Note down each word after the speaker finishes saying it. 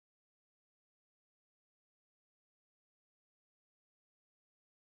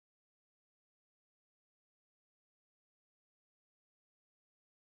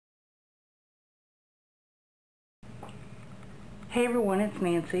Hey everyone, it's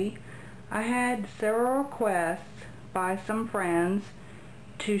Nancy. I had several requests by some friends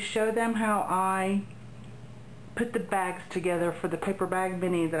to show them how I put the bags together for the paper bag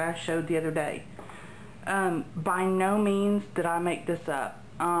mini that I showed the other day. By no means did I make this up.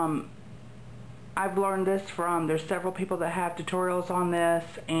 I've learned this from, there's several people that have tutorials on this,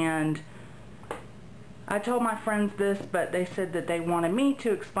 and I told my friends this, but they said that they wanted me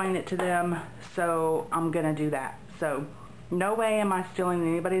to explain it to them, so I'm gonna do that. So no way am I stealing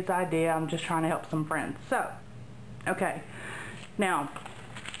anybody's idea. I'm just trying to help some friends. So, okay. Now,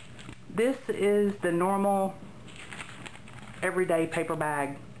 this is the normal everyday paper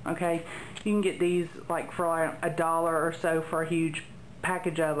bag, okay? You can get these like for like $1 or so for a huge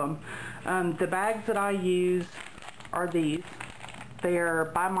package of them. The bags that I use are these. They're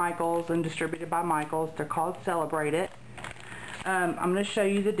by Michaels and distributed by Michaels. They're called Celebrate It. I'm going to show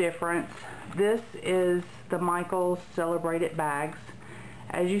you the difference. This is the Michaels Celebrate It bags.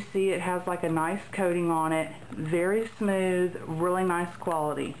 As you see, it has like a nice coating on it. Very smooth, really nice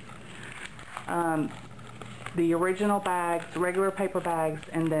quality. The original bags, regular paper bags,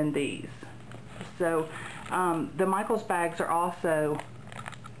 and then these. So the Michaels bags are also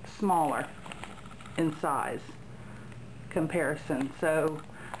smaller in size comparison. So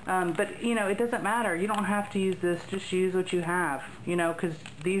but you know, it doesn't matter. You don't have to use this. Just use what you have, you know, because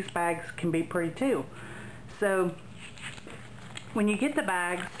these bags can be pretty too. So when you get the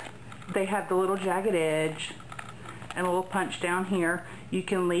bags, they have the little jagged edge and a little punch down here. You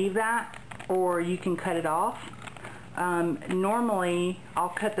can leave that or you can cut it off. Normally I'll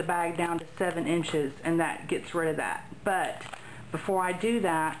cut the bag down to 7 inches and that gets rid of that. But before I do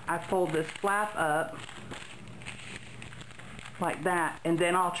that, I fold this flap up like that, and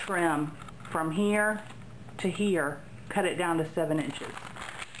then I'll trim from here to here, cut it down to 7 inches.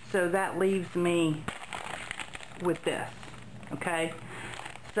 So that leaves me with this, okay?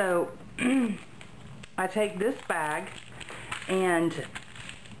 So I take this bag, and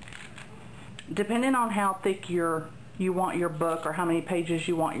depending on how thick you want your book, or how many pages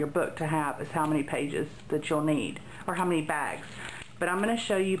you want your book to have, is how many pages that you'll need, or how many bags. But I'm going to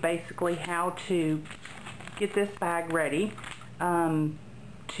show you basically how to get this bag ready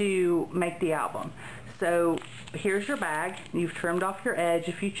to make the album. So here's your bag. You've trimmed off your edge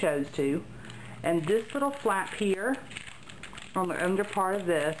if you chose to, and this little flap here on the under part of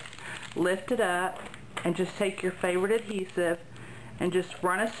this, lift it up and just take your favorite adhesive and just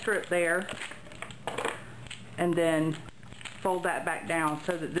run a strip there and then fold that back down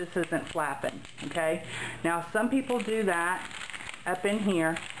so that this isn't flapping. Okay, now some people do that up in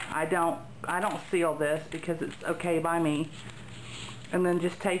here. I don't seal this because it's okay by me. And then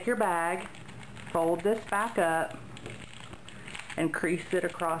just take your bag, fold this back up, and crease it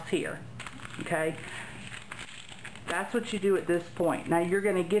across here. Okay? That's what you do at this point. Now you're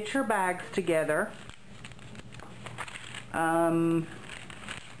going to get your bags together. Let me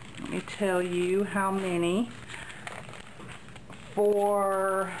tell you how many.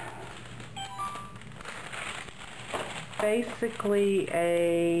 For basically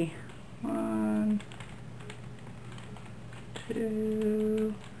a 1,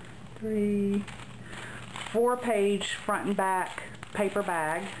 2, 3, 4-page front and back paper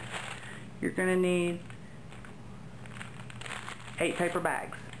bag, you're going to need 8 paper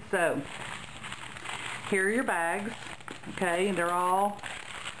bags. So here are your bags, okay? They're all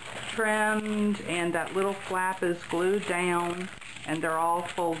trimmed and that little flap is glued down and they're all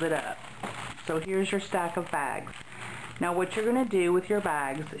folded up. So here's your stack of bags. Now what you're going to do with your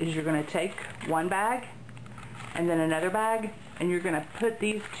bags is you're going to take one bag and then another bag, and you're going to put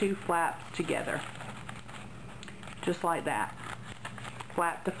these 2 flaps together. Just like that.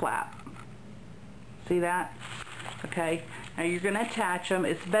 Flap to flap. See that? Okay. Now you're going to attach them.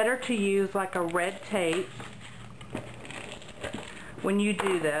 It's better to use like a red tape when you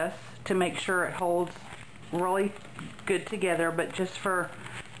do this to make sure it holds really good together, but just for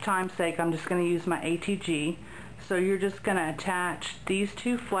time's sake I'm just going to use my ATG. So you're just going to attach these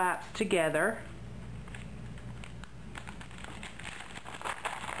 2 flaps together.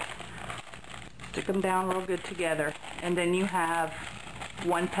 Stick them down real good together, and then you have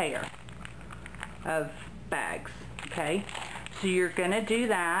 1 pair of bags. Okay, so you're going to do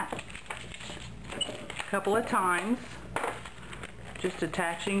that a couple of times, just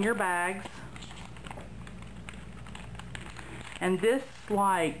attaching your bags. And this,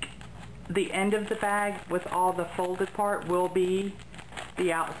 like the end of the bag with all the folded part, will be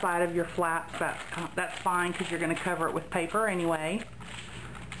the outside of your flaps. That's fine because you're going to cover it with paper anyway.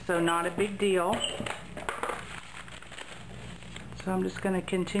 So not a big deal. So I'm just going to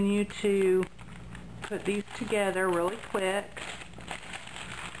continue to put these together really quick.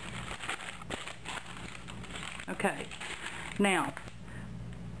 Okay, now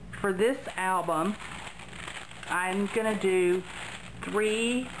for this album I'm gonna do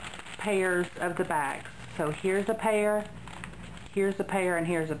 3 pairs of the bags. So here's a pair, here's a pair, and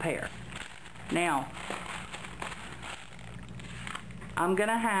here's a pair. Now I'm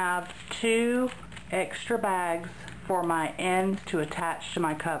gonna have 2 extra bags for my ends to attach to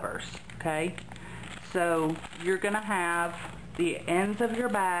my covers. Okay, so you're gonna have the ends of your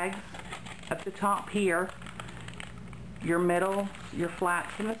bags at the top here, your middle, your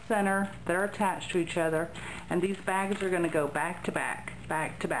flaps in the center that are attached to each other, and these bags are going to go back to back,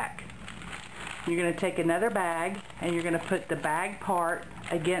 back to back. You're going to take another bag and you're going to put the bag part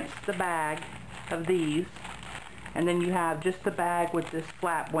against the bag of these, and then you have just the bag with this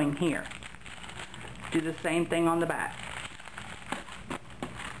flap wing here. Do the same thing on the back.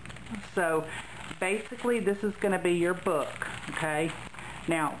 So basically this is going to be your book, okay?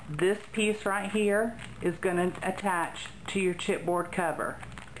 Now this piece right here is going to attach to your chipboard cover,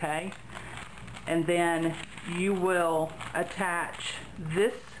 okay? And then you will attach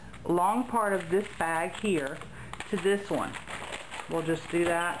this long part of this bag here to this one. We'll just do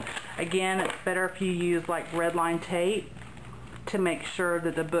that. Again, it's better if you use like red line tape to make sure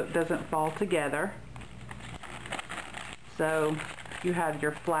that the book doesn't fall together. So you have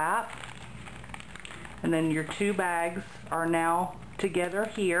your flap, and then your 2 bags are now together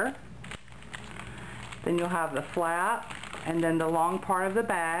here. Then you'll have the flap and then the long part of the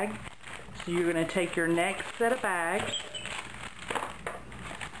bag. So you're going to take your next set of bags,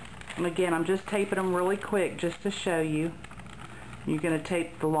 and again I'm just taping them really quick just to show you. You're going to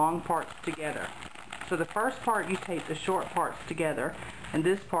tape the long parts together. So the first part you tape the short parts together, and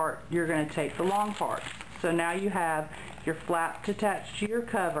this part you're going to tape the long parts. So now you have your flap attached to your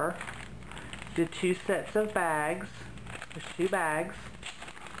cover, the 2 sets of bags, there's 2 bags,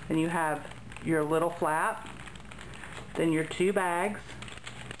 and you have your little flap, then your 2 bags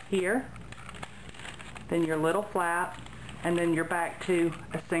here, then your little flap, and then you're back to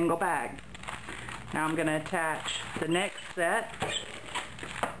a single bag. Now I'm going to attach the next set.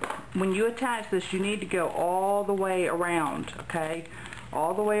 When you attach this, you need to go all the way around, okay?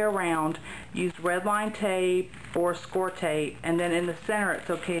 All the way around. Use red line tape or score tape, and then in the center it's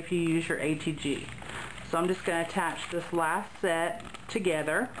okay if you use your ATG. So I'm just going to attach this last set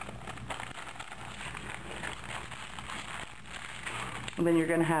together, and then you're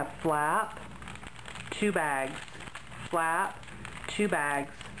going to have flap, 2 bags, flap, 2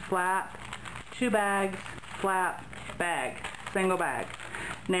 bags, flap, 2 bags, flap, bag, single bag.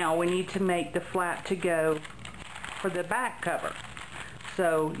 Now we need to make the flap to go for the back cover.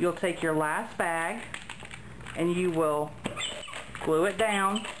 So you'll take your last bag and you will glue it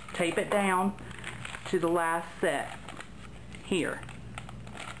down, tape it down to the last set here,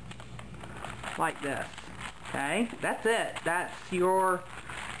 like this. Okay, that's it. That's your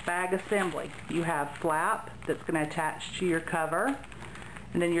bag assembly. You have flap that's going to attach to your cover,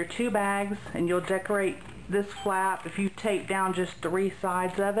 and then your 2 bags, and you'll decorate this flap. If you tape down just 3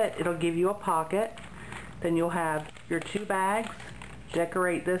 sides of it, it'll give you a pocket. Then you'll have your 2 bags,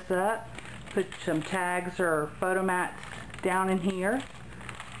 decorate this up, put some tags or photo mats down in here.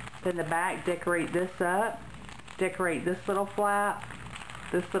 Then the back, decorate this up, decorate this little flap,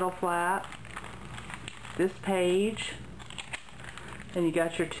 this page. Then you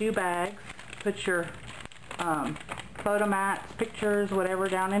got your 2 bags, put your photo mats, pictures, whatever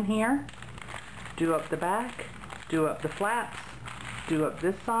down in here. Do up the back, do up the flaps, do up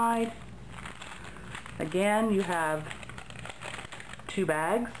this side. Again, you have 2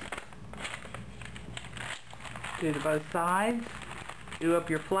 bags. Do to both sides. Do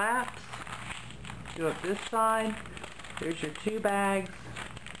up your flaps, do up this side. There's your 2 bags,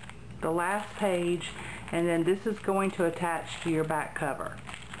 the last page, and then this is going to attach to your back cover.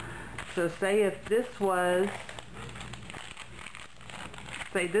 So say if this was,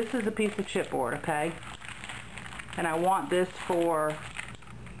 say this is a piece of chipboard, okay? And I want this for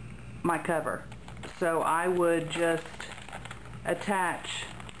my cover. So I would just attach,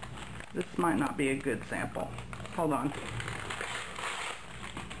 this might not be a good sample. Hold on.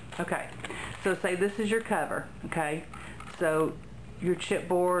 Okay, so say this is your cover, okay? So your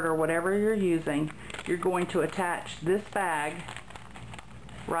chipboard or whatever you're using, you're going to attach this bag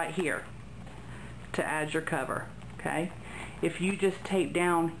right here to add your cover, okay? If you just tape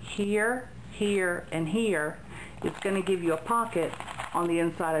down here, here, and here, it's going to give you a pocket on the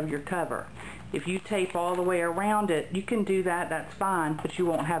inside of your cover. If you tape all the way around it, you can do that, that's fine, but you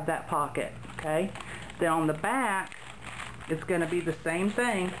won't have that pocket, okay? Then on the back, it's going to be the same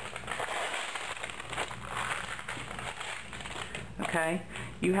thing. Okay,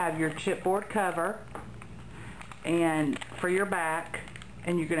 you have your chipboard cover, and for your back,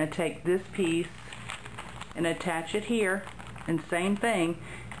 and you're going to take this piece and attach it here, and same thing,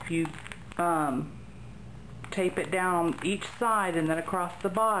 if you tape it down on each side and then across the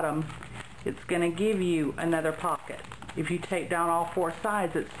bottom, it's going to give you another pocket. If you tape down all 4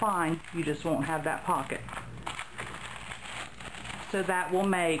 sides, it's fine, you just won't have that pocket. So that will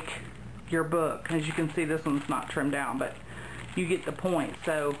make your book. As you can see, this one's not trimmed down, but you get the point.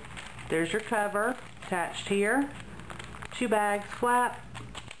 So there's your cover attached here, 2 bags flap,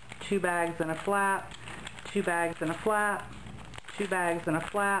 2 bags and a flap, 2 bags and a flap, 2 bags and a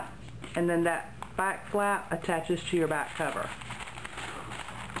flap, and then that back flap attaches to your back cover.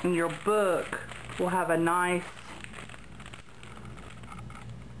 And your book will have a nice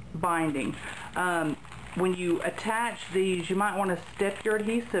binding. When you attach these, you might want to step your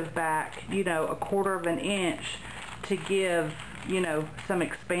adhesive back, you know, 1/4 of an inch to give, you know, some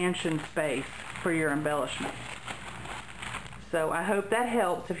expansion space for your embellishment. So I hope that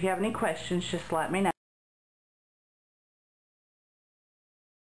helps. If you have any questions, just let me know.